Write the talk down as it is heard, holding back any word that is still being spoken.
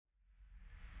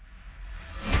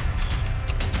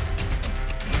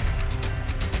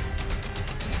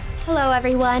Hello,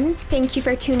 everyone. Thank you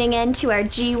for tuning in to our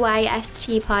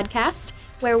GYST podcast,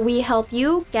 where we help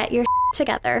you get your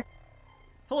together.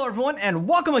 Hello, everyone, and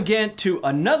welcome again to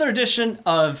another edition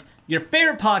of your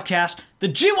favorite podcast, the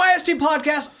GYST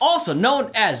podcast, also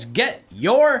known as Get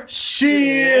Your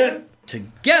Shit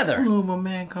Together. Oh, my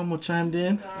man Como chimed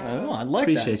in. Oh, I like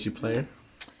Appreciate you, player.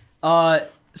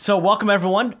 So welcome,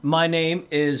 everyone. My name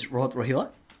is Rohit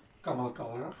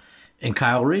Rohila. And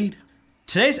Kyle Reed.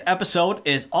 Today's episode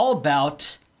is all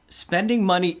about spending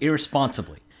money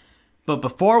irresponsibly. But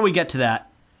before we get to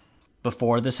that,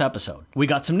 before this episode, we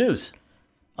got some news.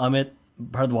 Amit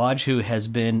Bhardwaj, who has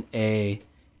been a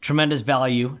tremendous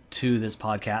value to this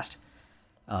podcast,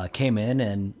 came in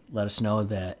and let us know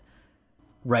that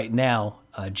right now,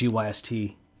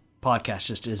 GYST podcast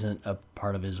just isn't a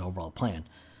part of his overall plan.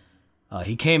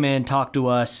 He came in, talked to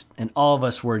us, and all of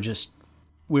us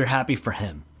we're happy for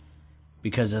him.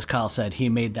 Because as Kyle said, he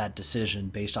made that decision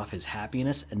based off his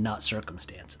happiness and not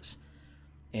circumstances.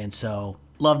 And so,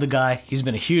 love the guy. He's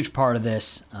been a huge part of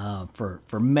this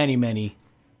for many,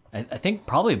 I think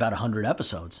probably about 100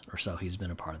 episodes or so he's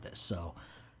been a part of this. So,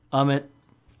 Amit,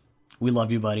 we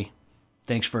love you, buddy.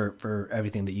 Thanks for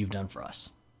everything that you've done for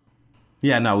us.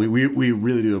 Yeah, no, we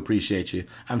really do appreciate you.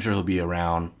 I'm sure he'll be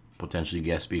around, potentially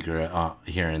guest speaker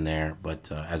here and there,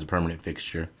 but as a permanent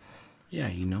fixture, yeah,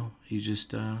 he's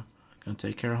just gonna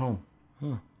take care of home.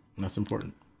 That's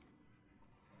important.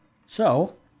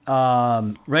 So,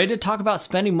 ready to talk about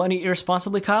spending money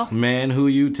irresponsibly, Kyle? Man, who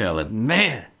you telling?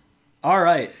 Man. All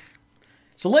right.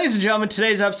 So, ladies and gentlemen,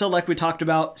 today's episode, like we talked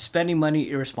about, spending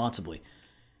money irresponsibly.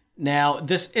 Now,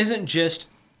 this isn't just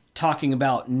talking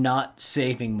about not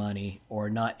saving money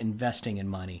or not investing in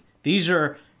money. These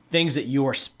are things that you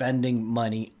are spending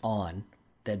money on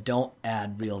that don't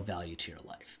add real value to your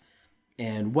life.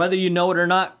 And whether you know it or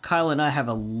not, Kyle and I have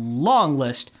a long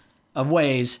list of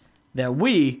ways that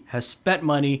we have spent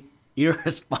money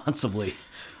irresponsibly.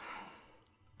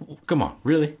 Come on,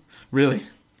 really?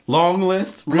 Long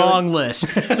list? Really? Long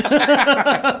list.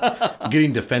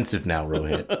 Getting defensive now,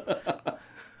 Rohit.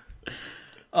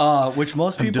 Which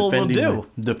most people will do.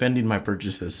 Defending my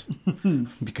purchases.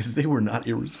 Because they were not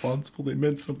irresponsible. They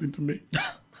meant something to me.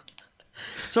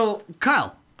 So,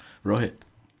 Kyle. Rohit.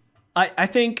 I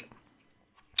think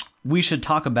we should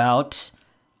talk about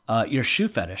your shoe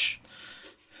fetish.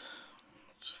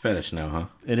 It's a fetish now, huh?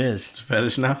 It is. It's a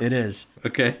fetish now? It is.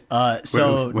 Okay.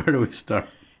 So where do we start?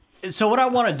 So what I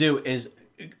want to do is,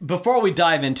 before we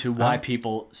dive into why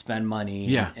people spend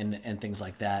money and things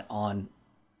like that on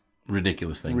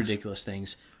ridiculous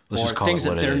things, Let's or things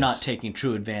that they're not taking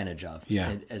true advantage of,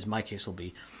 as my case will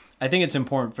be, I think it's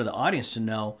important for the audience to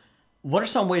know what are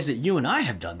some ways that you and I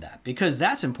have done that, because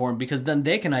that's important, because then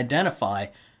they can identify,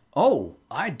 oh,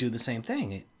 I do the same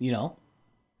thing,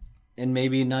 and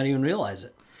maybe not even realize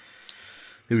it.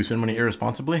 Do we spend money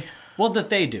irresponsibly? Well,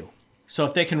 that they do. So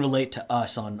if they can relate to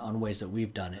us on ways that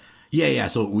we've done it. Yeah.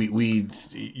 So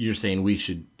you're saying we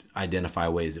should identify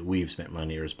ways that we've spent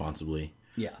money irresponsibly.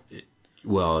 Yeah.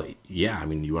 Well, yeah. I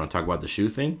mean, you want to talk about the shoe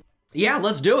thing? Yeah,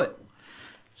 let's do it.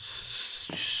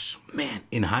 Man,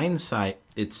 in hindsight,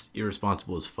 it's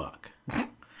irresponsible as fuck.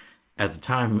 At the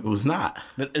time, it was not.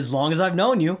 But as long as I've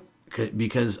known you.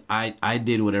 Because I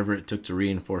did whatever it took to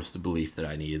reinforce the belief that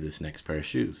I needed this next pair of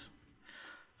shoes.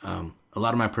 A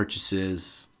lot of my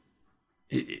purchases,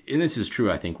 and this is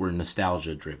true, I think, were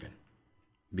nostalgia driven.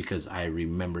 Because I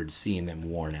remembered seeing them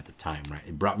worn at the time, right?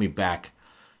 It brought me back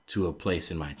to a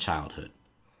place in my childhood.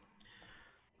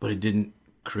 But it didn't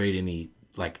create any,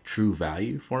 true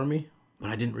value for me. But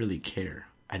I didn't really care.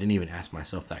 I didn't even ask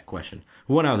myself that question.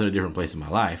 When I was in a different place in my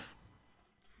life,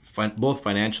 both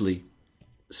financially,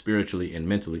 spiritually, and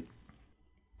mentally,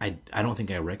 I don't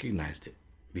think I recognized it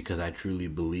because I truly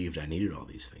believed I needed all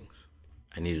these things.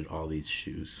 I needed all these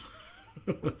shoes.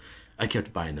 I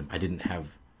kept buying them. I didn't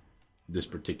have this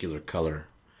particular color.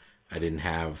 I didn't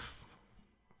have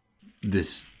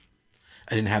this.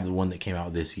 I didn't have the one that came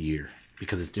out this year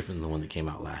because it's different than the one that came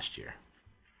out last year.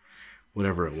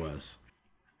 Whatever it was.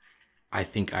 I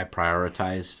think I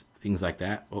prioritized things like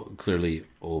that clearly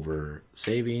over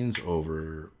savings,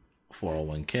 over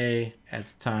 401k at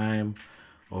the time,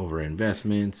 over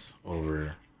investments,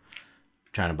 over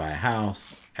trying to buy a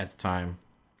house at the time.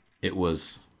 It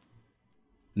was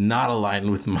not aligned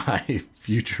with my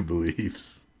future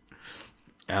beliefs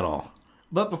at all.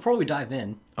 But before we dive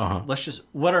in,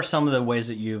 what are some of the ways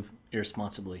that you've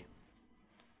irresponsibly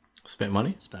spent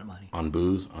money? Spent money. On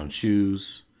booze, on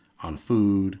shoes, on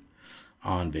food,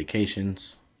 on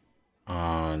vacations,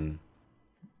 on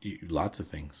lots of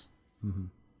things. Mm-hmm.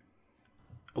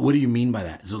 What do you mean by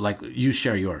that? So, you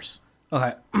share yours.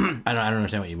 Okay. I don't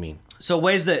understand what you mean. So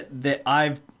ways that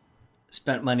I've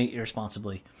spent money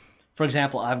irresponsibly. For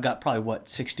example, I've got probably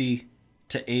 60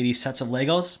 to 80 sets of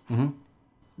Legos. Mm-hmm.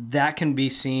 That can be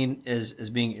seen as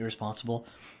being irresponsible.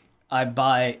 I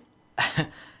buy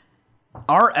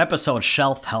our episode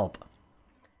Shelf Help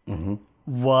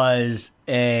was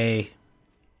a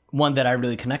one that I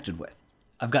really connected with.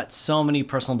 I've got so many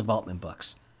personal development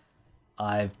books.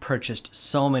 I've purchased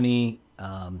so many,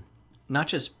 not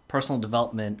just personal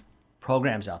development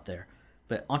programs out there,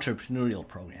 but entrepreneurial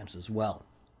programs as well.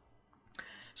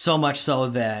 So much so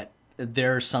that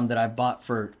there's some that I've bought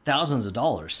for thousands of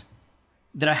dollars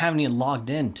that I haven't even logged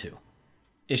into.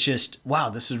 It's just, wow,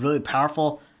 this is really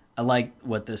powerful. I like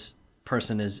what this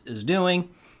person is doing.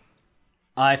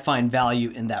 I find value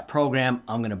in that program.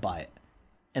 I'm going to buy it.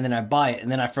 And then I buy it,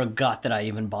 and then I forgot that I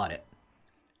even bought it.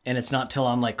 And it's not till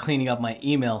I'm like cleaning up my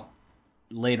email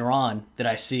later on that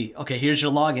I see, okay, here's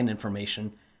your login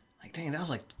information. Like, dang, that was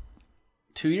like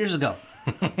 2 years ago.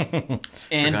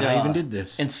 And Forgot I even did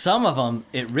this. And some of them,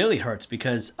 it really hurts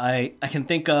because I can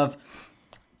think of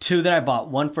two that I bought,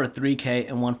 one for $3,000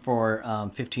 and one for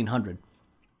 $1,500.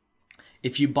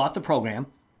 If you bought the program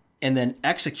and then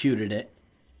executed it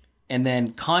and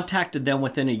then contacted them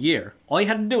within a year, all you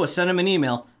had to do was send them an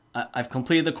email. I've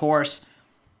completed the course.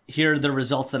 Here are the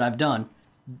results that I've done.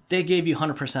 They gave you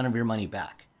 100% of your money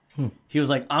back. He was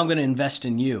like, I'm going to invest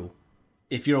in you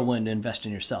if you're willing to invest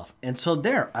in yourself. And so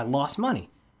there, I lost money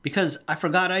because I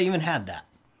forgot I even had that.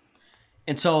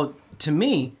 And so to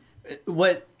me,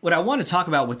 what I want to talk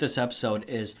about with this episode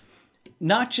is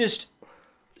not just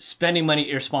spending money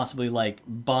irresponsibly, like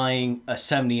buying a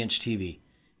 70-inch TV,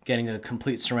 getting a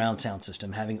complete surround sound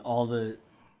system, having all the,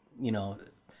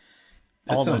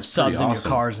 all the subs in your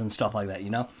cars and stuff like that,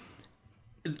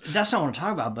 That's not what I'm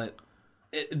talking about, but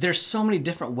there's so many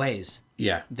different ways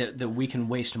that we can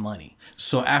waste money.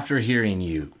 So after hearing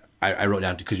you, I wrote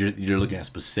down, because you're looking at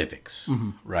specifics,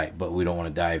 right? But we don't want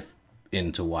to dive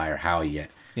into why or how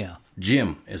yet. Yeah.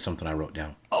 Gym is something I wrote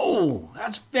down. Oh,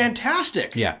 that's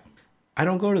fantastic. Yeah. I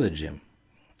don't go to the gym.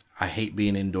 I hate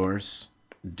being indoors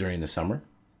during the summer.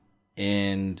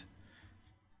 And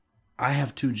I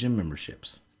have 2 gym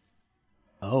memberships.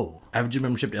 Oh. I have a gym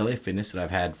membership to LA Fitness that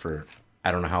I've had for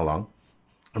I don't know how long.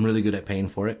 I'm really good at paying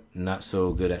for it, not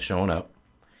so good at showing up.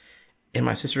 And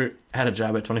my sister had a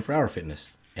job at 24 Hour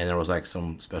Fitness. And there was like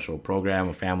some special program,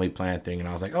 a family plan thing. And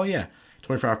I was like, oh yeah,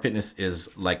 24 Hour Fitness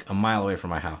is like a mile away from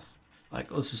my house.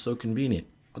 Like, oh, this is so convenient.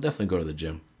 I'll definitely go to the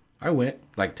gym. I went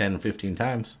like 10, 15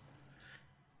 times.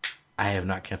 I have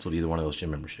not canceled either one of those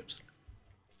gym memberships.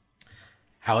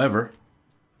 However,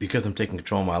 because I'm taking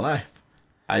control of my life,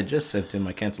 I just sent in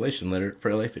my cancellation letter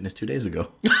for LA Fitness 2 days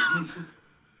ago.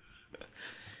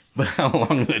 But how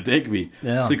long did it take me?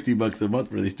 Yeah. $60 a month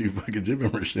for these 2 fucking gym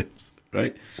memberships,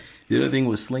 right? The other thing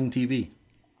was Sling TV.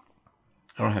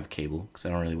 I don't have cable because I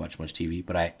don't really watch much TV,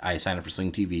 but I signed up for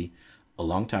Sling TV a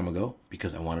long time ago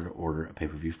because I wanted to order a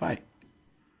pay-per-view fight.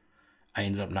 I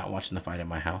ended up not watching the fight at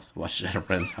my house. Watched it at a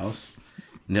friend's house.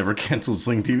 Never canceled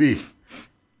Sling TV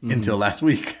until last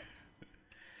week.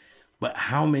 But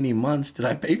how many months did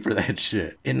I pay for that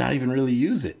shit and not even really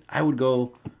use it? I would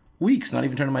go weeks not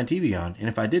even turning my TV on. And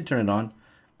if I did turn it on,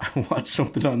 I watched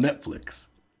something on Netflix.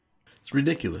 It's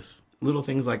ridiculous. Little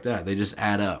things like that, they just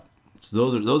add up. So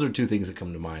those are 2 things that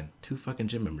come to mind. 2 fucking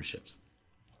gym memberships.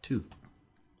 2.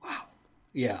 Wow.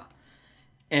 Yeah.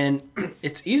 And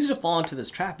it's easy to fall into this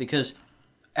trap because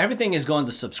everything is going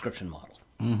the subscription model.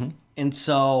 Mm-hmm. And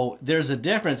so there's a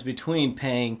difference between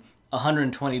paying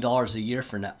 $120 a year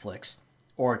for Netflix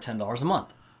or $10 a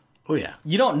month. Oh, yeah.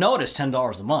 You don't notice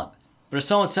 $10 a month. But if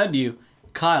someone said to you,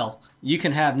 Kyle, you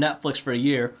can have Netflix for a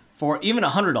year for even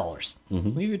 $100, we'll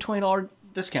give you a $20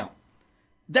 discount.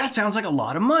 That sounds like a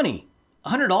lot of money.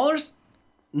 $100?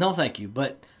 No, thank you.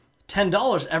 But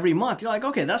 $10 every month, you're like,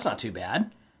 okay, that's not too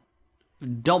bad.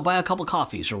 Don't buy a couple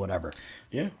coffees or whatever.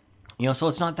 Yeah. So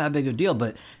it's not that big of a deal,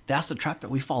 but that's the trap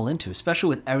that we fall into, especially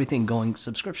with everything going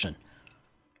subscription.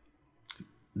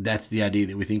 That's the idea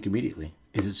that we think immediately.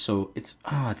 It's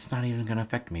not even going to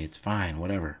affect me. It's fine,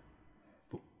 whatever.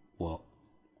 Well,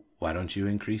 why don't you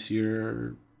increase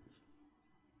your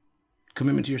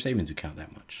commitment to your savings account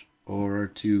that much? Or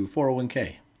to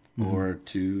 401k? Or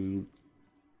to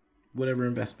whatever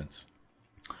investments?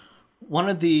 One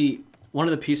of the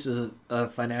pieces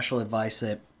of financial advice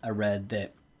that I read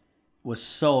that was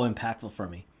so impactful for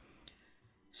me.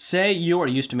 Say you are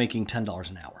used to making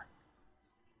 $10 an hour.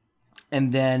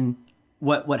 And then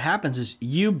what happens is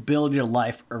you build your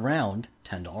life around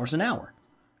 $10 an hour.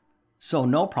 So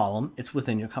no problem, it's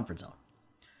within your comfort zone.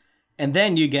 And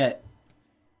then you get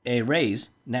a raise,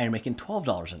 now you're making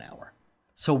 $12 an hour.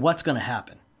 So what's going to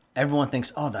happen? Everyone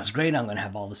thinks, oh, that's great. I'm going to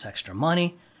have all this extra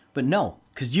money. But no,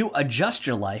 because you adjust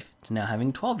your life to now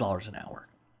having $12 an hour.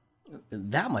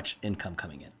 That much income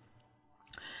coming in.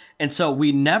 And so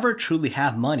we never truly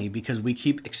have money because we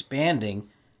keep expanding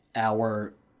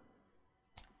our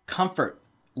comfort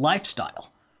lifestyle.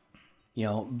 You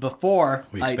know, before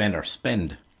We expand our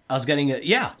spend. I was getting a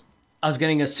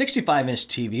 65-inch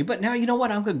TV, but now you know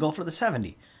what? I'm going to go for the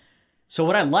 70. So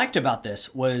what I liked about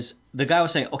this was the guy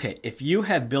was saying, okay, if you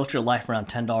have built your life around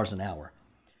 $10 an hour,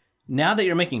 now that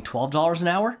you're making $12 an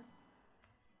hour,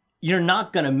 you're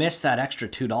not going to miss that extra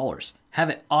 $2. Have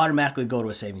it automatically go to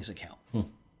a savings account.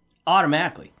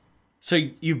 Automatically. So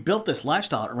you've built this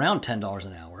lifestyle around $10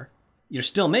 an hour. You're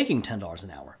still making $10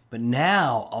 an hour. But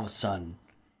now, all of a sudden,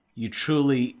 you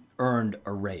truly earned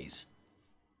a raise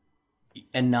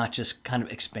and not just kind of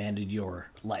expanded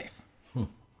your life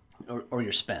or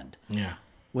your spend. Yeah.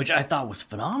 Which I thought was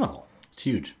phenomenal. It's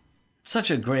huge. Such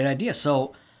a great idea.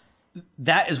 So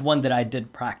that is one that I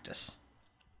did practice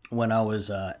when I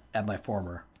was at my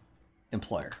former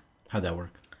employer. How'd that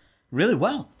work? Really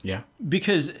well. Yeah.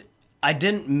 Because I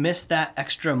didn't miss that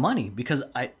extra money because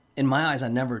in my eyes, I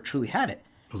never truly had it.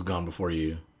 It was gone before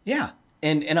you. Yeah.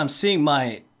 And I'm seeing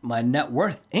my net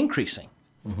worth increasing.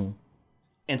 Mm-hmm.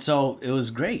 And so it was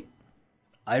great.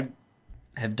 I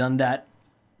have done that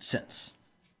since.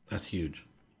 That's huge.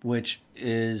 Which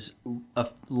is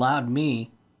allowed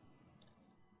me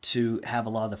to have a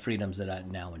lot of the freedoms that I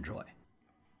now enjoy.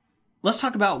 Let's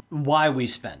talk about why we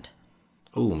spend.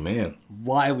 Oh, man.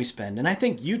 Why we spend. And I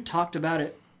think you talked about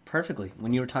it perfectly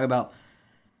when you were talking about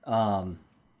some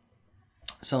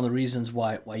of the reasons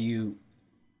why you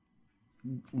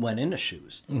went into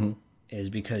shoes. Mm-hmm. Is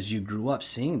because you grew up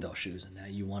seeing those shoes and now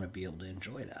you want to be able to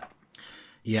enjoy that.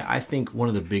 Yeah, I think one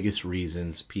of the biggest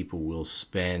reasons people will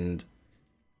spend,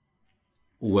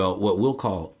 well, what we'll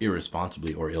call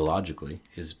irresponsibly or illogically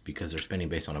is because they're spending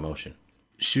based on emotion.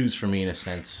 Shoes, for me, in a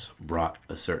sense, brought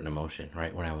a certain emotion,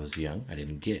 right? When I was young, I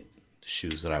didn't get the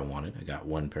shoes that I wanted. I got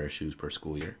one pair of shoes per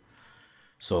school year.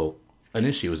 So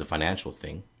initially, it was a financial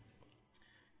thing.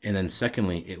 And then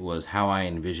secondly, it was how I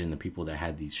envisioned the people that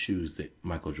had these shoes that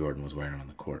Michael Jordan was wearing on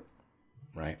the court,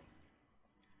 right?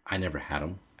 I never had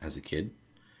them as a kid.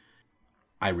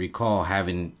 I recall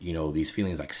having, these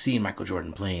feelings like seeing Michael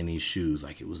Jordan playing these shoes,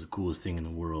 like it was the coolest thing in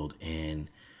the world. And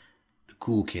the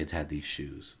cool kids had these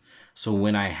shoes. So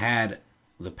when I had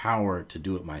the power to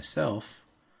do it myself,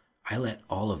 I let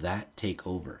all of that take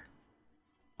over.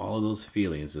 All of those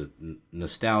feelings, the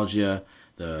nostalgia,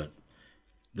 the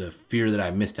fear that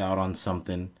I missed out on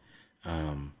something,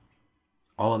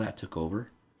 all of that took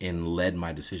over and led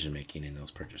my decision making in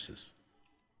those purchases.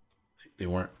 They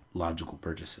weren't logical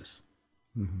purchases.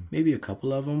 Mm-hmm. Maybe a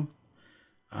couple of them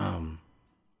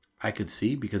I could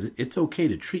see, because it's okay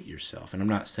to treat yourself. And I'm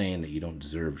not saying that you don't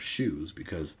deserve shoes,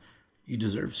 because you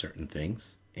deserve certain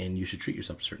things and you should treat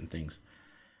yourself to certain things.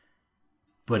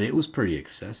 But it was pretty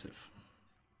excessive.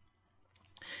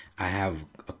 I have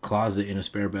a closet in a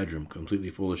spare bedroom completely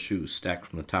full of shoes stacked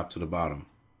from the top to the bottom.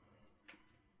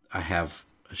 I have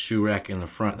a shoe rack in the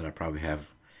front that I probably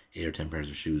have 8 or 10 pairs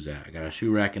of shoes at. I got a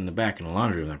shoe rack in the back in the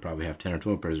laundry room that I probably have 10 or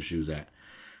 12 pairs of shoes at.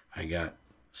 I got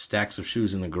stacks of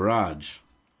shoes in the garage.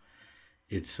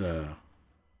 It's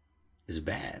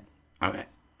bad.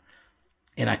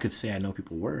 And I could say I know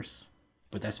people worse,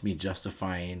 but that's me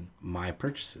justifying my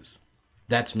purchases.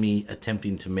 That's me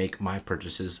attempting to make my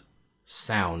purchases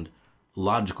sound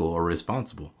logical or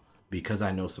responsible because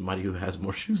I know somebody who has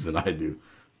more shoes than I do.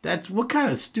 That's what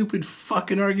kind of stupid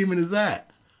fucking argument is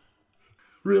that?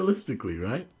 Realistically,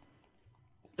 right?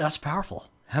 That's powerful.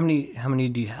 How many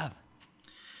do you have?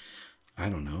 I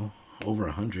don't know. Over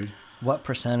 100. What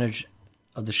percentage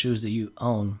of the shoes that you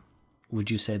own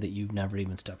would you say that you've never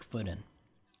even stepped foot in?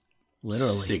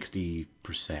 Literally.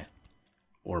 60%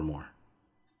 or more.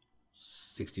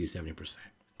 60 to 70%,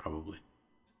 probably.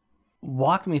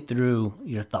 Walk me through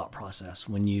your thought process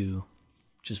when you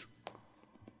just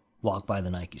walk by the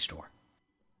Nike store.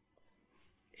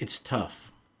 It's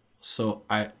tough. So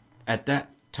at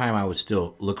that time, I would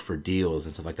still look for deals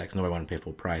and stuff like that because nobody wanted to pay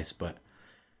full price. But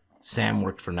Sam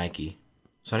worked for Nike,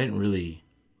 so I didn't really.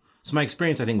 So my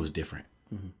experience, I think, was different.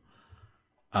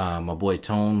 Mm-hmm. My boy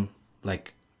Tone,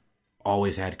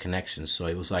 always had connections, so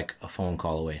it was like a phone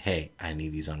call away. Hey, I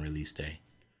need these on release day.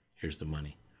 Here's the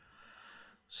money.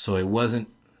 So it wasn't.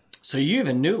 So you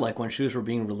even knew when shoes were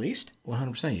being released?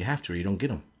 100%. You have to, or you don't get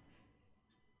them.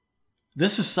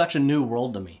 This is such a new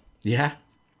world to me. Yeah.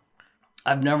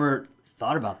 I've never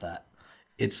thought about that.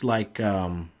 It's like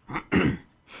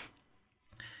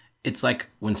it's like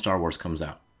when Star Wars comes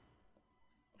out.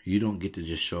 You don't get to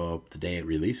just show up the day it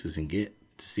releases and get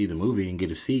to see the movie and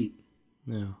get a seat.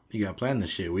 Yeah. You got to plan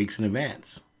this shit weeks in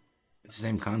advance. It's the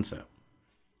same concept.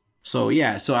 So,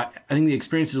 yeah. So, I think the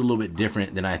experience is a little bit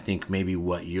different than I think maybe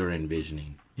what you're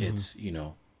envisioning. Mm-hmm. It's,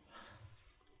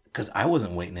 because I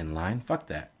wasn't waiting in line. Fuck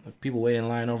that. People wait in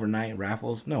line overnight,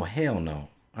 raffles. No, hell no.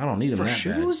 I don't need them that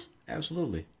shoes? bad.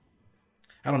 Absolutely.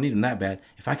 I don't need them that bad.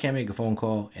 If I can't make a phone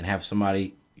call and have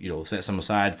somebody, set some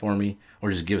aside for me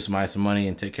or just give somebody some money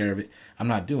and take care of it, I'm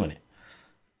not doing it.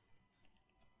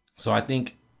 So I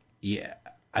think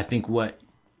what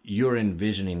you're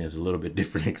envisioning is a little bit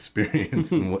different experience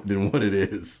than what it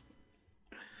is.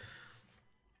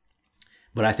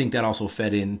 But I think that also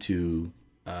fed into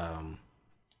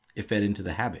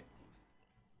the habit.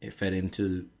 It fed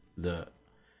into the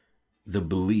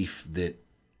belief that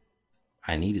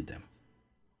I needed them.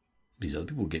 These other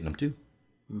people were getting them too.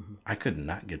 Mm-hmm. I could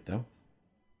not get them.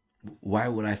 Why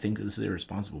would I think this is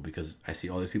irresponsible? Because I see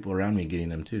all these people around me getting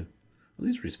them too. Well,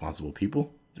 these are responsible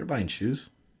people. They're buying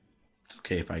shoes. It's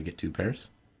okay if I get 2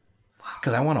 pairs.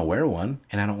 Because I want to wear one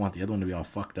and I don't want the other one to be all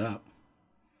fucked up.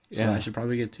 So I should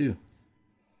probably get 2.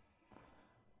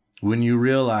 When you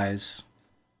realize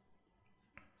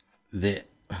that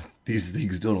these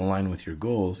things don't align with your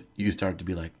goals, you start to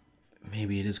be like,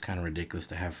 maybe it is kind of ridiculous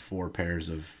to have 4 pairs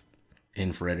of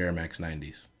infrared Air Max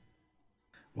 90s.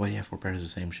 Why do you have 4 pairs of the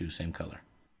same shoes, same color?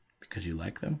 Because you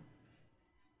like them?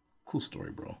 Cool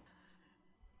story, bro.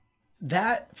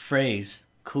 That phrase,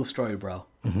 cool story, bro,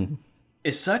 mm-hmm.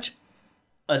 is such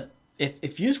a,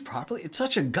 if used properly, it's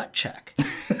such a gut check.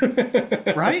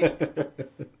 Right?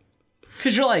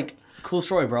 Because you're like, cool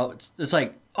story, bro. It's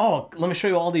like, oh, let me show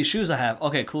you all these shoes I have.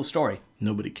 Okay, cool story.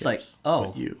 Nobody cares. It's like, oh,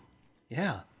 but you.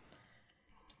 Yeah.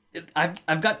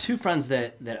 I've got 2 friends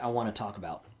that I want to talk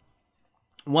about.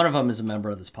 One of them is a member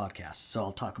of this podcast, so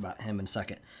I'll talk about him in a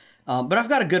second. But I've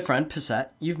got a good friend, Pisette.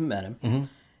 You've met him. Mm-hmm.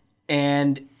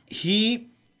 And he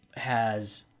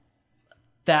has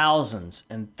thousands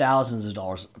and thousands of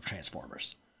dollars of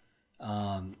Transformers.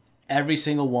 Every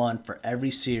single one for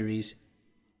every series.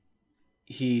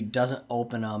 He doesn't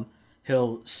open them.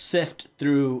 He'll sift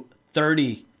through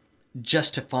 30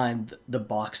 just to find the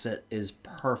box that is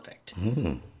perfect.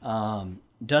 Mm.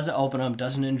 Doesn't open them,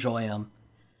 doesn't enjoy them,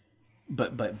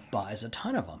 but buys a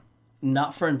ton of them.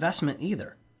 Not for investment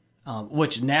either,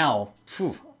 which now,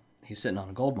 he's sitting on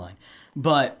a gold mine.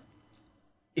 But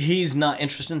he's not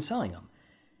interested in selling them.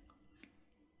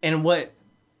 And what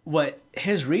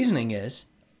his reasoning is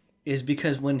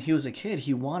because when he was a kid,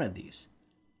 he wanted these.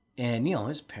 And,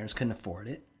 his parents couldn't afford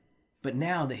it. But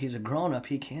now that he's a grown-up,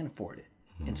 he can afford it.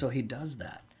 Mm-hmm. And so he does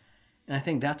that. And I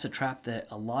think that's a trap that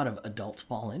a lot of adults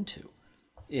fall into,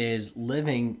 is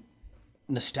living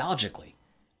nostalgically.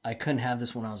 I couldn't have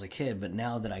this when I was a kid, but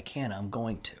now that I can, I'm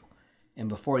going to. And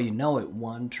before you know it,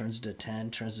 1 turns to 10,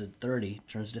 turns to 30,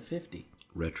 turns to 50.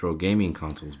 Retro gaming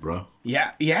consoles, bro.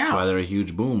 Yeah. That's why they're a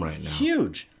huge boom right now.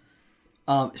 Huge.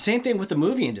 Same thing with the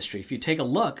movie industry. If you take a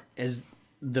look, as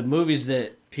the movies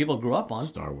that people grew up on.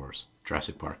 Star Wars,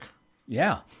 Jurassic Park.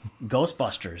 Yeah.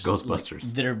 Ghostbusters. Ghostbusters.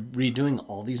 Like, they're redoing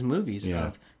all these movies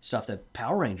of stuff that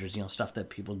Power Rangers, stuff that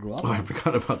people grew up on. I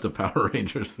forgot about the Power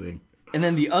Rangers thing. And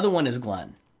then the other one is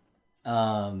Glenn.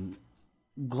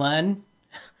 Glenn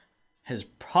has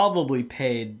probably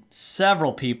paid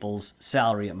several people's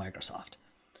salary at Microsoft.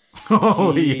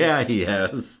 Oh, he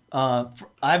has.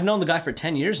 I've known the guy for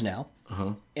 10 years now,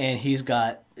 and he's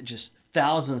got just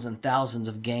thousands and thousands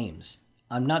of games.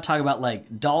 I'm not talking about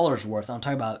like dollars worth. I'm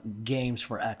talking about games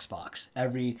for Xbox.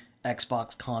 Every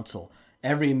Xbox console,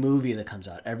 every movie that comes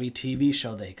out, every TV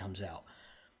show that comes out,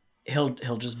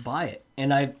 he'll just buy it.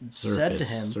 And I said to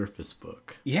him, Surface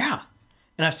Book. Yeah.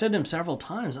 And I've said to him several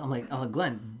times, I'm like,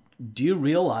 Glenn, do you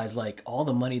realize like all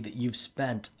the money that you've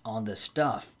spent on this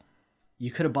stuff? You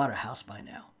could have bought a house by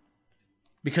now.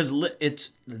 Because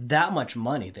it's that much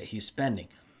money that he's spending.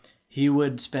 He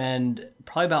would spend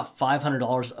probably about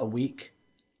 $500 a week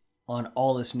on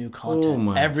all this new content. Oh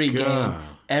my every God. Game,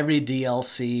 every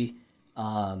DLC.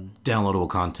 Downloadable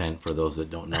content for those that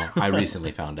don't know. I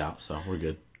recently found out, so we're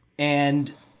good.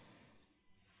 And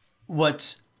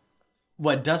what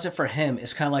does it for him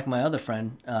is kind of like my other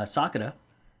friend, Sakata,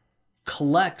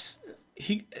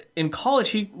 in college,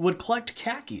 he would collect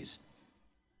khakis.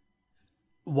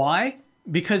 Why?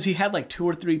 Because he had like 2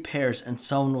 or 3 pairs and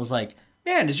someone was like,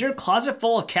 man, is your closet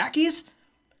full of khakis?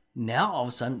 Now, all of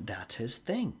a sudden, that's his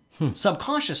thing.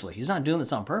 Subconsciously. He's not doing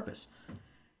this on purpose.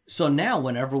 So now,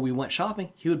 whenever we went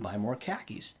shopping, he would buy more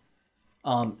khakis.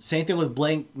 Same thing with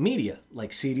blank media, like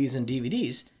CDs and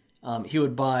DVDs. He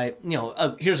would buy,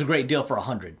 here's a great deal for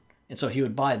 $100. And so he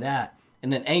would buy that.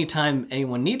 And then anytime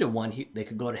anyone needed one, they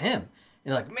could go to him.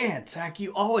 And like, man, Zach,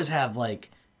 you always have like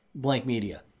blank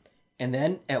media. And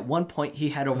then at one point he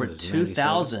had over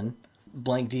 2,000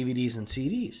 blank DVDs and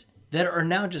CDs that are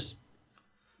now just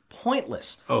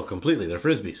pointless. Oh, completely. They're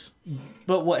Frisbees.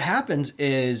 But what happens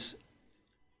is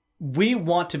we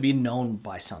want to be known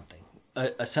by something,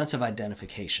 a sense of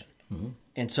identification. Mm-hmm.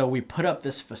 And so we put up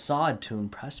this facade to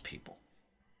impress people.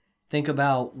 Think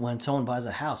about when someone buys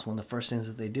a house, one of the first things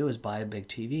that they do is buy a big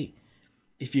TV.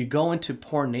 If you go into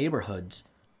poor neighborhoods,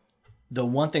 the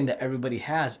one thing that everybody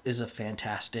has is a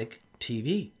fantastic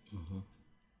TV. Mm-hmm.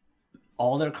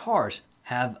 All their cars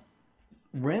have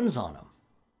rims on them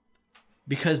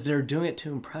because they're doing it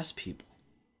to impress people.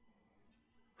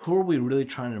 Who are we really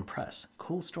trying to impress?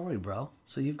 Cool story, bro.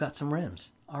 So you've got some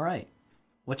rims. All right.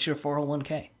 What's your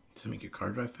 401k? To make your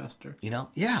car drive faster? You know?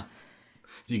 Yeah.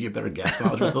 Do you get better gas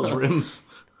mileage with those rims?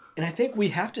 And I think we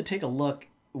have to take a look.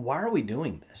 Why are we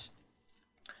doing this?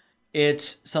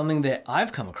 It's something that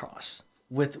I've come across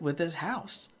with this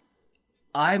house.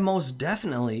 I most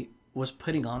definitely was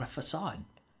putting on a facade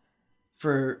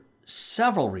for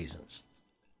several reasons.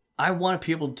 I wanted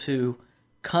people to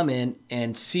come in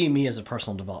and see me as a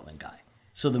personal development guy.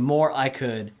 So the more I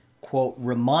could, quote,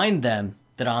 remind them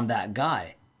that I'm that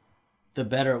guy, the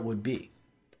better it would be.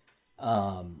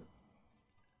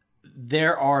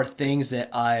 There are things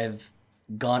that I've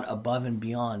gone above and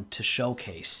beyond to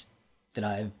showcase that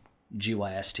I've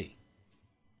GYST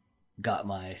got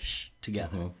my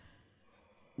together. Mm-hmm.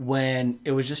 When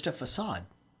it was just a facade,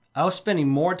 I was spending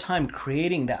more time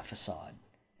creating that facade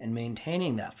and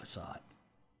maintaining that facade.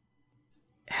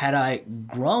 Had I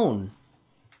grown,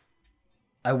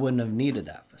 I wouldn't have needed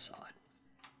that facade.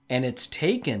 And it's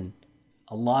taken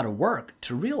a lot of work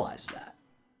to realize that.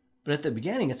 But at the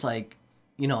beginning, it's like,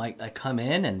 you know, I come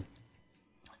in, and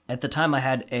at the time I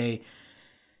had a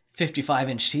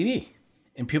 55-inch TV.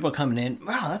 And people are coming in,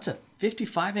 wow, that's a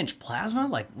 55-inch plasma?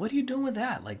 Like, what are you doing with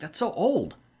that? Like, that's so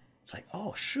old. It's like,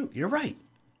 oh, shoot, you're right.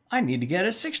 I need to get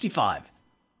a 65.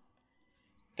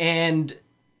 And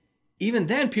even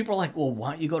then, people are like, well,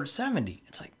 why don't you go to 70?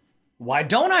 It's like, why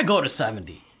don't I go to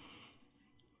 70?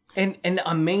 And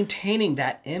I'm maintaining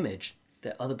that image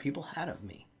that other people had of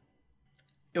me.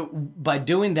 By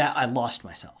doing that, I lost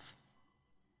myself.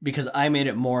 Because I made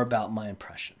it more about my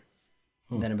impression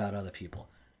than about other people.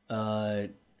 I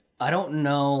don't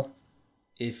know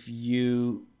if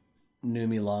you knew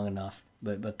me long enough,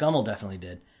 but Gummel definitely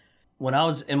did. When I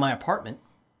was in my apartment,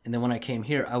 and then when I came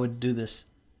here, I would do this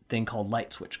thing called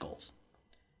light switch goals,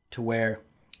 to where...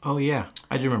 Oh, yeah.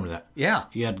 I do remember that. Yeah.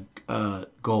 You had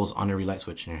goals on every light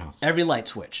switch in your house. Every light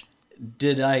switch.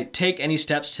 Did I take any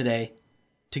steps today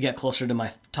to get closer to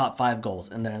my top 5 goals?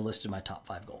 And then I listed my top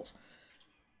 5 goals.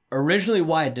 Originally,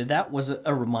 why I did that was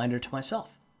a reminder to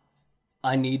myself.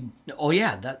 I need,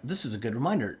 this is a good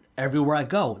reminder. Everywhere I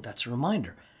go, that's a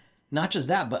reminder. Not just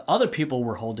that, but other people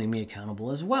were holding me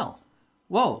accountable as well.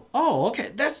 Whoa, oh,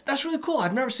 okay, that's really cool.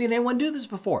 I've never seen anyone do this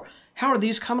before. How are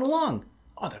these coming along?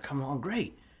 Oh, they're coming along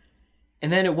great.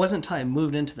 And then it wasn't until I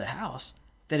moved into the house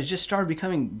that it just started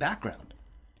becoming background.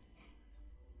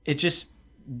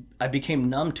 I became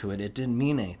numb to it. It didn't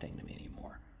mean anything to me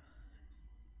anymore.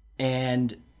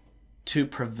 And to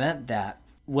prevent that,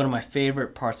 one of my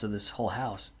favorite parts of this whole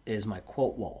house is my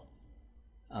quote wall.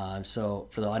 So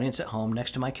for the audience at home,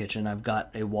 next to my kitchen, I've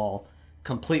got a wall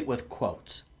complete with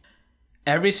quotes.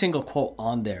 Every single quote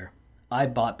on there, I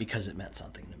bought because it meant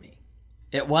something to me.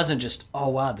 It wasn't just, oh,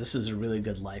 wow, this is a really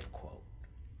good life quote.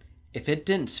 If it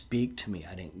didn't speak to me,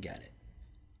 I didn't get it.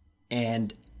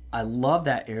 And I love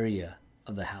that area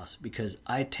of the house because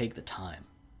I take the time,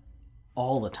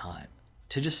 all the time,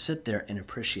 to just sit there and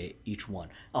appreciate each one.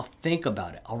 I'll think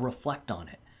about it. I'll reflect on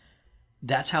it.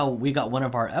 That's how we got one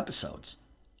of our episodes.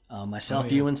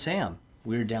 Myself, you, and Sam.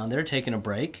 We were down there taking a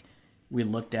break. We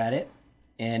looked at it,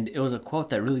 and it was a quote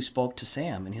that really spoke to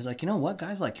Sam. And he's like, you know what,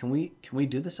 guys? Like, can we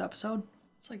do this episode?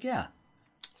 It's like, yeah.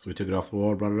 So we took it off the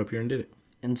wall, brought it up here, and did it.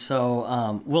 And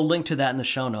so we'll link to that in the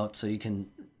show notes so you can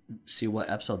see what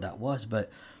episode that was.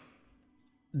 But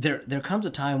there comes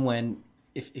a time when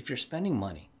if you're spending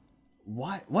money,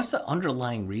 what's the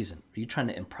underlying reason? Are you trying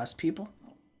to impress people?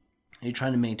 Are you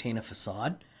trying to maintain a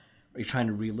facade? Are you trying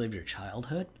to relive your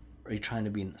childhood? Are you trying to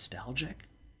be nostalgic?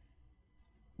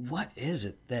 What is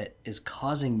it that is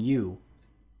causing you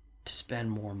to spend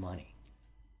more money?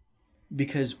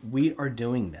 Because we are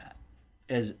doing that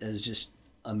as just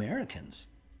Americans.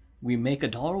 We make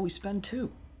 $1, we spend $2.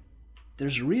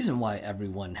 There's a reason why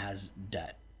everyone has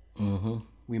debt. Mm-hmm.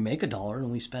 We make $1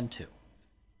 and we spend $2.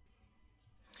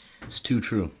 It's too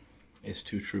true. It's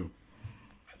too true.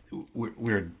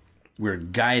 We're we're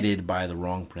guided by the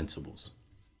wrong principles.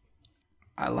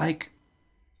 I like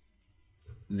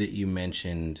that you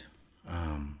mentioned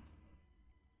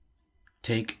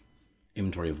take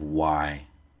inventory of why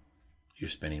you're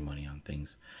spending money on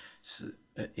things. So,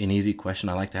 an easy question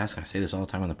I like to ask, and I say this all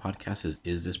the time on the podcast,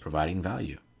 is this providing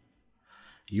value?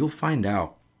 You'll find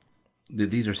out that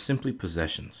these are simply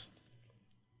possessions,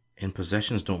 and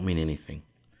possessions don't mean anything.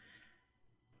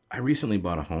 I recently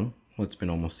bought a home. Well, it's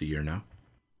been almost a year now.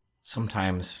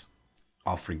 Sometimes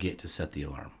I'll forget to set the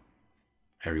alarm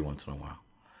every once in a while.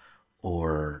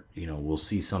 Or, we'll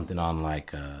see something on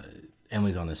like,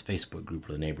 Emily's on this Facebook group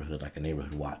for the neighborhood, like a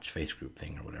neighborhood watch face group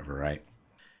thing or whatever, right?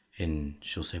 And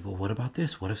she'll say, well, what about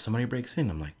this? What if somebody breaks in?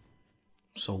 I'm like,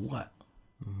 so what?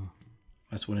 Mm-hmm.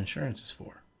 That's what insurance is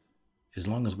for. As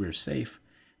long as we're safe,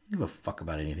 we don't give a fuck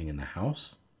about anything in the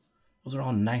house. Those are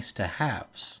all nice to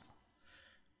haves.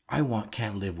 I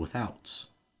can't live withouts.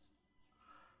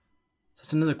 So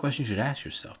that's another question you should ask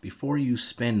yourself. Before you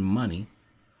spend money,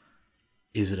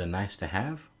 is it a nice to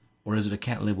have or is it a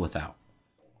can't live without?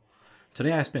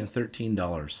 Today I spent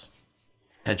 $13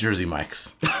 at Jersey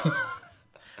Mike's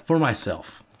for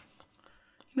myself.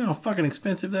 You know how fucking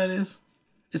expensive that is?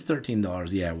 It's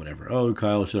 $13. Yeah, whatever. Oh,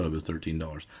 Kyle, shut up. It's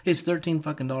 $13. It's $13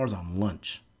 fucking dollars on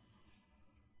lunch.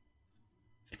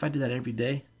 If I did that every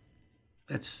day,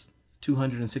 that's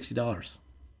 $260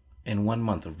 in 1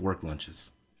 month of work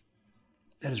lunches.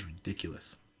 That is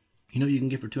ridiculous. You know what you can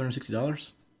get for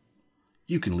 $260?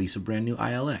 You can lease a brand new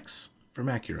ILX from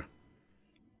Acura.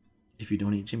 If you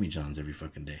don't eat Jimmy John's every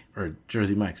fucking day. Or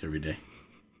Jersey Mike's every day.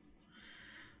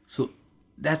 So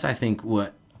that's, I think,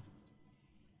 what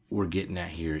we're getting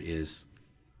at here is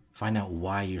find out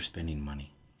why you're spending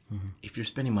money. Mm-hmm. If you're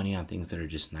spending money on things that are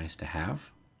just nice to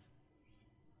have,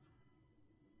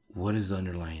 what is the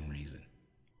underlying reason?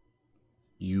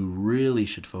 You really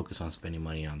should focus on spending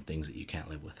money on things that you can't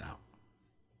live without.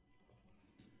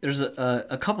 There's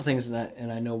a couple things,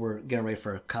 and I know we're getting ready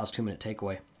for Kyle's 2-minute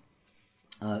takeaway.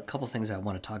 A couple things I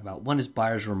want to talk about. One is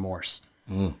buyer's remorse.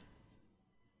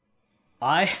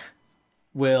 I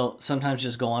will sometimes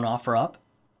just go on OfferUp,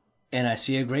 and I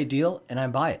see a great deal, and I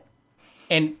buy it.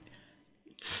 And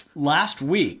last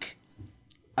week,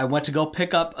 I went to go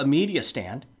pick up a media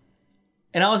stand,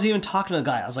 and I was even talking to the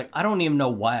guy. I was like, I don't even know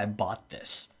why I bought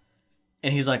this.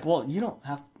 And he's like, well, you don't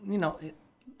have,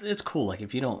 it's cool. Like,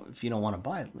 if you don't want to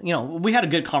buy it, we had a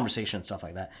good conversation and stuff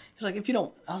like that. He's like, if you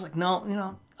don't, I was like,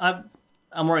 no,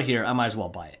 I'm right here. I might as well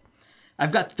buy it.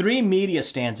 I've got 3 media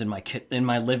stands in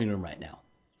my living room right now.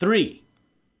 3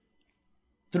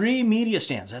 media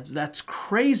stands. That's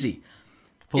crazy.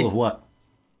 Full of what?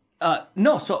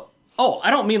 No. So,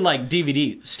 I don't mean like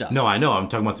DVD stuff. No, I know. I'm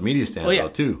talking about the media stands though,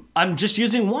 too. I'm just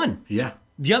using one. Yeah.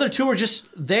 The other 2 are just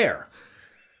there.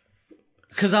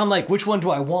 Because I'm like, which one do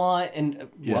I want? And,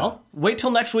 well, wait till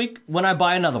next week when I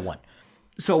buy another one.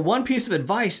 So one piece of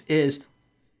advice is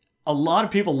a lot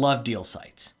of people love deal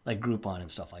sites, like Groupon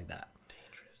and stuff like that.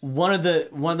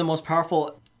 Dangerous. One of the most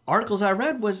powerful articles I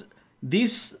read was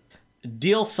these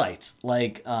deal sites,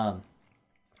 like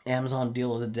Amazon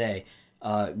Deal of the Day,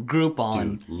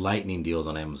 Groupon. Dude, lightning deals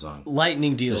on Amazon.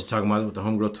 Lightning deals. Just talking about it with the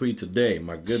Homegirl tweet today.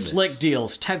 My goodness. Slick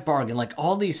Deals, Tech Bargain, like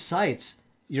all these sites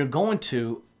you're going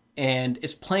to, and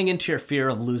it's playing into your fear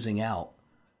of losing out.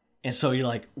 And so you're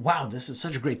like, wow, this is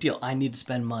such a great deal. I need to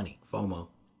spend money. FOMO.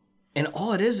 And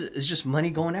all it is just money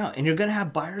going out. And you're going to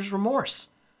have buyer's remorse.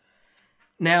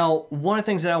 Now, one of the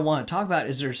things that I want to talk about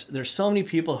is there's so many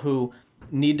people who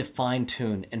need to fine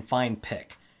tune and fine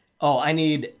pick. Oh, I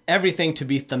need everything to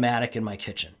be thematic in my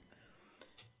kitchen.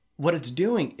 What it's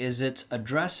doing is it's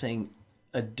addressing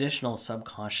additional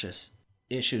subconscious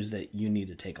issues that you need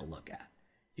to take a look at.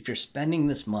 If you're spending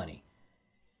this money,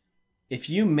 if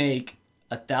you make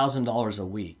 $1,000 a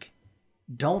week,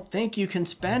 don't think you can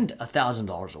spend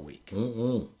 $1,000 a week.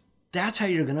 Mm-mm. That's how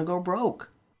you're going to go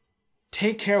broke.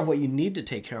 Take care of what you need to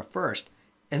take care of first,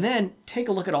 and then take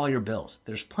a look at all your bills.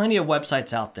 There's plenty of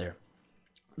websites out there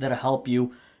that'll help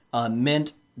you.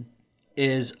 Mint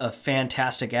is a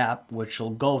fantastic app which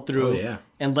will go through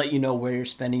and let you know where you're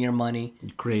spending your money.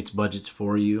 It creates budgets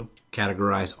for you,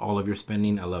 categorize all of your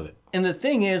spending. I love it. And the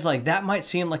thing is, like, that might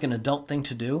seem like an adult thing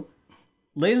to do.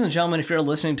 Ladies and gentlemen, if you're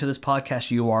listening to this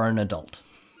podcast, you are an adult.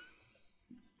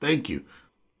 Thank you.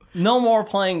 No more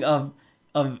playing of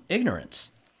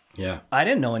ignorance. Yeah. I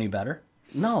didn't know any better.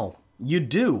 No, you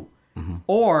do. Mm-hmm.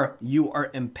 Or you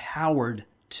are empowered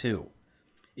to.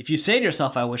 If you say to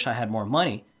yourself, I wish I had more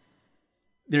money,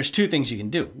 there's 2 things you can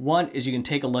do. One is you can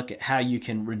take a look at how you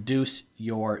can reduce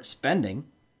your spending,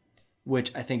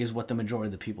 which I think is what the majority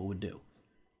of the people would do.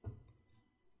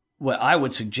 What I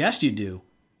would suggest you do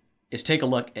is take a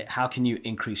look at how can you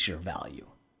increase your value.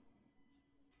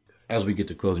 As we get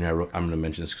to closing, I'm going to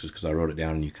mention this because I wrote it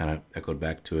down and you kind of echoed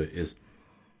back to it. Is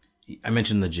I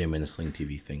mentioned the gym and the Sling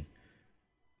TV thing.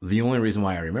 The only reason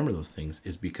why I remember those things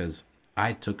is because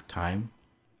I took time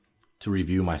to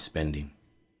review my spending.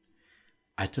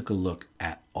 I took a look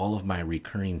at all of my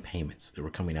recurring payments that were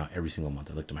coming out every single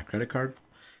month. I looked at my credit card,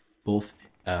 both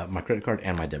my credit card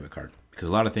and my debit card, because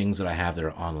a lot of things that I have that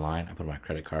are online, I put on my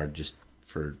credit card just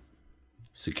for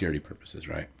security purposes,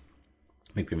 right?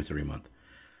 Make payments every month.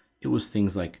 It was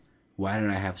things like, why did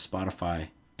I have Spotify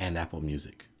and Apple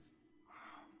Music?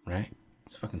 Right?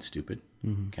 It's fucking stupid.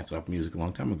 Canceled Apple Music a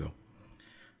long time ago.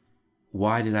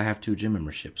 Why did I have 2 gym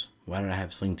memberships? Why did I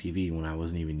have Sling TV when I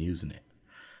wasn't even using it?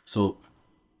 So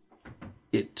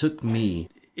it took me,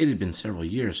 it had been several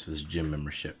years to this gym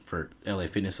membership for LA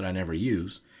Fitness that I never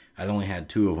used. I'd only had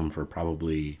 2 of them for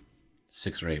probably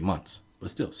 6 or 8 months. But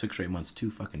still, 6 or 8 months,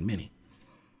 too fucking many.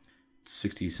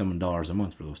 $60-some a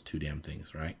month for those 2 damn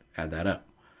things, right? Add that up.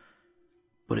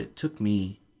 But it took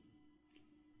me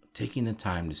taking the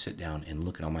time to sit down and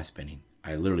look at all my spending.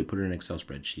 I literally put it in an Excel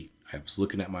spreadsheet. I was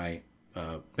looking at my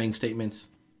bank statements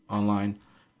online,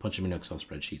 punch them in an Excel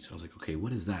spreadsheet. So I was like, okay,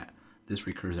 what is that? This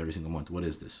recurs every single month. What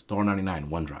is this? $1.99,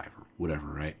 OneDrive, or whatever,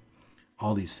 right?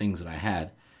 All these things that I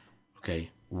had. Okay,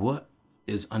 what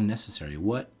is unnecessary?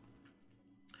 What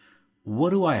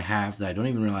do I have that I don't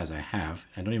even realize I have?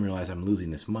 I don't even realize I'm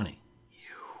losing this money.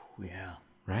 Yeah.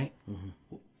 Right?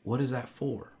 Mm-hmm. What is that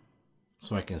for?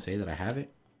 So I can say that I have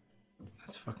it?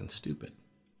 That's fucking stupid.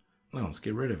 No, let's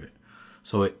get rid of it.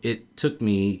 So it took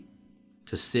me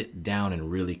to sit down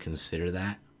and really consider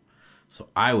that. So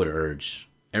I would urge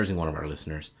every single one of our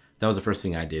listeners, that was the first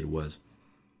thing I did was,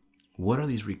 what are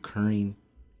these recurring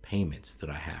payments that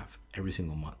I have every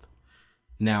single month?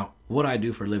 Now, what I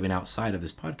do for a living outside of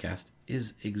this podcast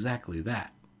is exactly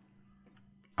that.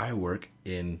 I work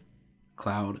in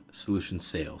cloud solution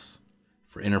sales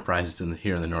for enterprises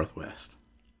here in the Northwest.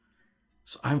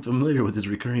 So I'm familiar with this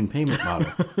recurring payment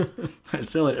model. I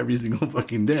sell it every single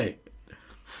fucking day.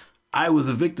 I was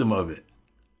a victim of it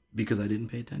because I didn't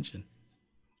pay attention.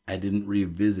 I didn't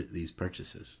revisit these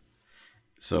purchases.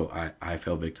 So I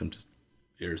fell victim to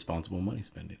irresponsible money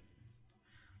spending.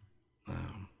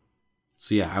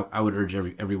 So yeah, I would urge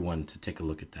everyone to take a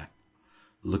look at that.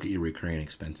 Look at your recurring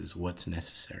expenses. What's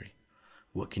necessary?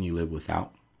 What can you live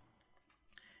without?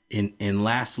 And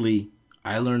lastly,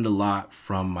 I learned a lot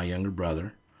from my younger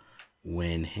brother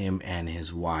when him and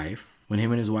his wife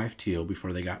Teal,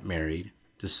 before they got married,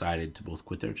 decided to both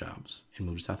quit their jobs and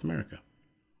move to South America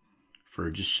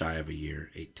for just shy of a year,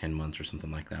 8-10 months or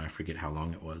something like that. I forget how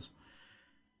long it was.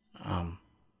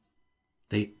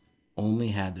 They only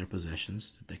had their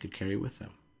possessions that they could carry with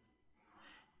them.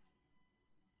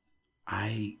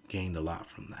 I gained a lot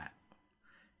from that.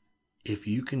 If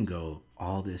you can go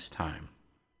all this time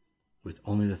with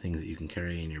only the things that you can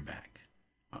carry in your back,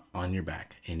 in your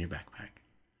backpack,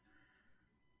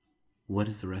 what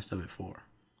is the rest of it for?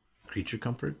 Creature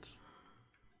comforts?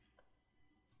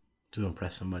 To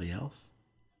impress somebody else?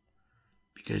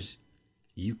 Because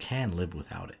you can live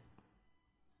without it.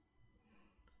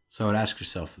 So I would ask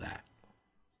yourself that.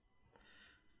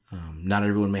 Not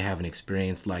everyone may have an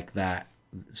experience like that.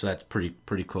 So that's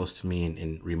pretty close to me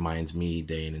and reminds me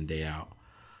day in and day out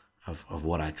of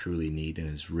what I truly need, and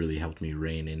has really helped me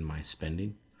rein in my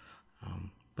spending.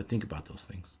 But think about those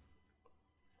things,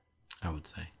 I would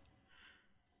say.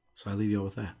 So I leave you all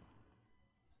with that.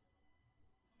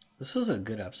 This was a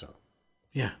good episode.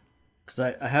 Yeah. Because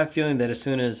I have a feeling that as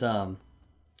soon as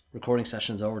recording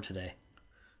session's over today,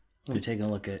 I'm taking a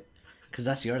look at, because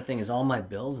that's the other thing, is all my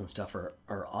bills and stuff are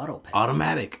auto pay.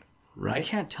 Automatic, right? I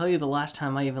can't tell you the last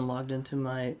time I even logged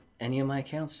into any of my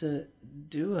accounts to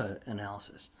do an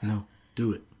analysis. No,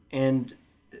 do it. And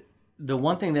the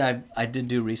one thing that I did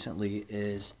do recently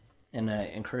is, and I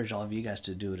encourage all of you guys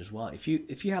to do it as well, if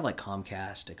you have like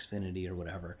Comcast, Xfinity, or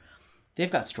whatever,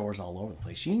 they've got stores all over the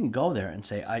place. You can go there and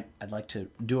say, I'd like to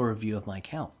do a review of my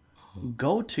account.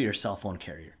 Go to your cell phone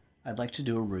carrier. I'd like to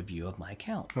do a review of my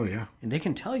account. Oh, yeah. And they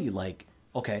can tell you, like,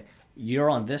 okay, you're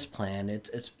on this plan.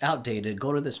 It's outdated.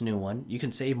 Go to this new one. You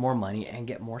can save more money and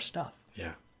get more stuff.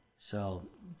 Yeah. So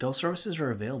those services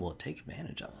are available. Take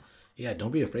advantage of them. Yeah,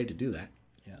 don't be afraid to do that.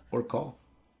 Yeah. Or call.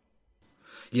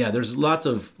 Yeah, there's lots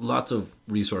of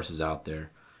resources out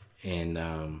there.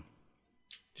 And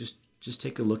just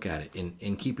take a look at it.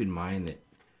 And keep in mind that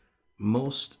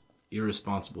most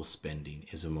irresponsible spending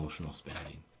is emotional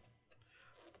spending.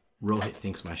 Rohit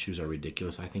thinks my shoes are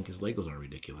ridiculous. I think his Legos are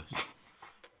ridiculous.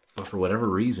 But for whatever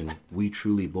reason, we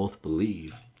truly both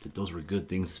believe that those were good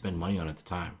things to spend money on at the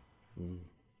time.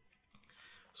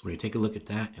 So when you take a look at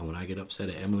that, and when I get upset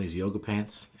at Emily's yoga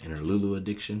pants and her Lulu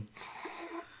addiction,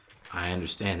 I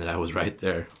understand that I was right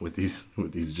there with these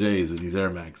J's and these Air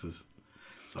Maxes.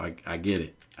 So I get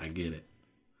it. I get it.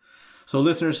 So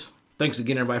listeners, thanks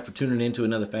again, everybody, for tuning in to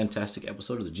another fantastic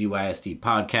episode of the GYST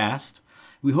podcast.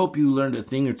 We hope you learned a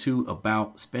thing or two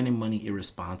about spending money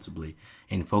irresponsibly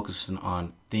and focusing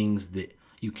on things that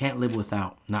you can't live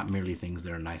without, not merely things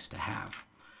that are nice to have.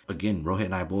 Again, Rohit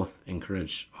and I both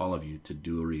encourage all of you to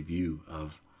do a review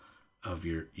of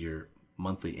your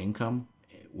monthly income,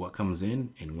 what comes in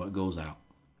and what goes out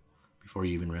before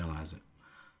you even realize it.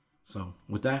 So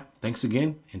with that, thanks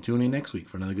again, and tune in next week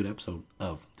for another good episode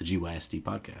of the GYST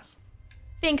podcast.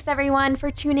 Thanks, everyone, for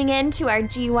tuning in to our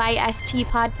GYST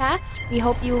podcast. We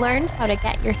hope you learned how to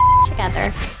get your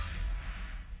together.